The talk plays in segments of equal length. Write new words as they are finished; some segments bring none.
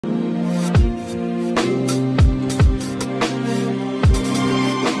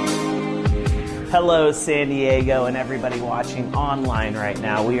Hello, San Diego, and everybody watching online right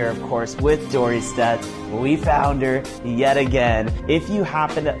now. We are, of course, with Dory Stutz. We found her yet again. If you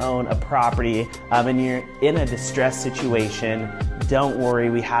happen to own a property and you're in a distressed situation, don't worry,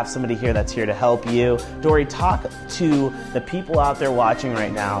 we have somebody here that's here to help you. Dory, talk to the people out there watching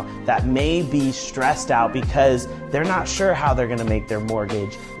right now that may be stressed out because they're not sure how they're going to make their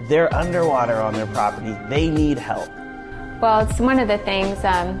mortgage. They're underwater on their property. They need help. Well, it's one of the things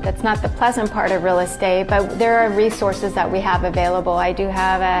that's not the pleasant part of real estate, but there are resources that we have available. I do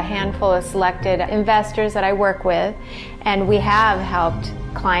have a handful of selected investors that I work with, and we have helped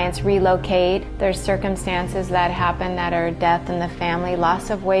clients relocate. There's circumstances that happen that are death in the family,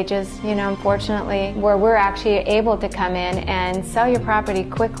 loss of wages, unfortunately, where we're actually able to come in and sell your property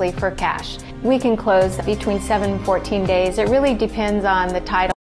quickly for cash. We can close between 7 and 14 days. It really depends on the title.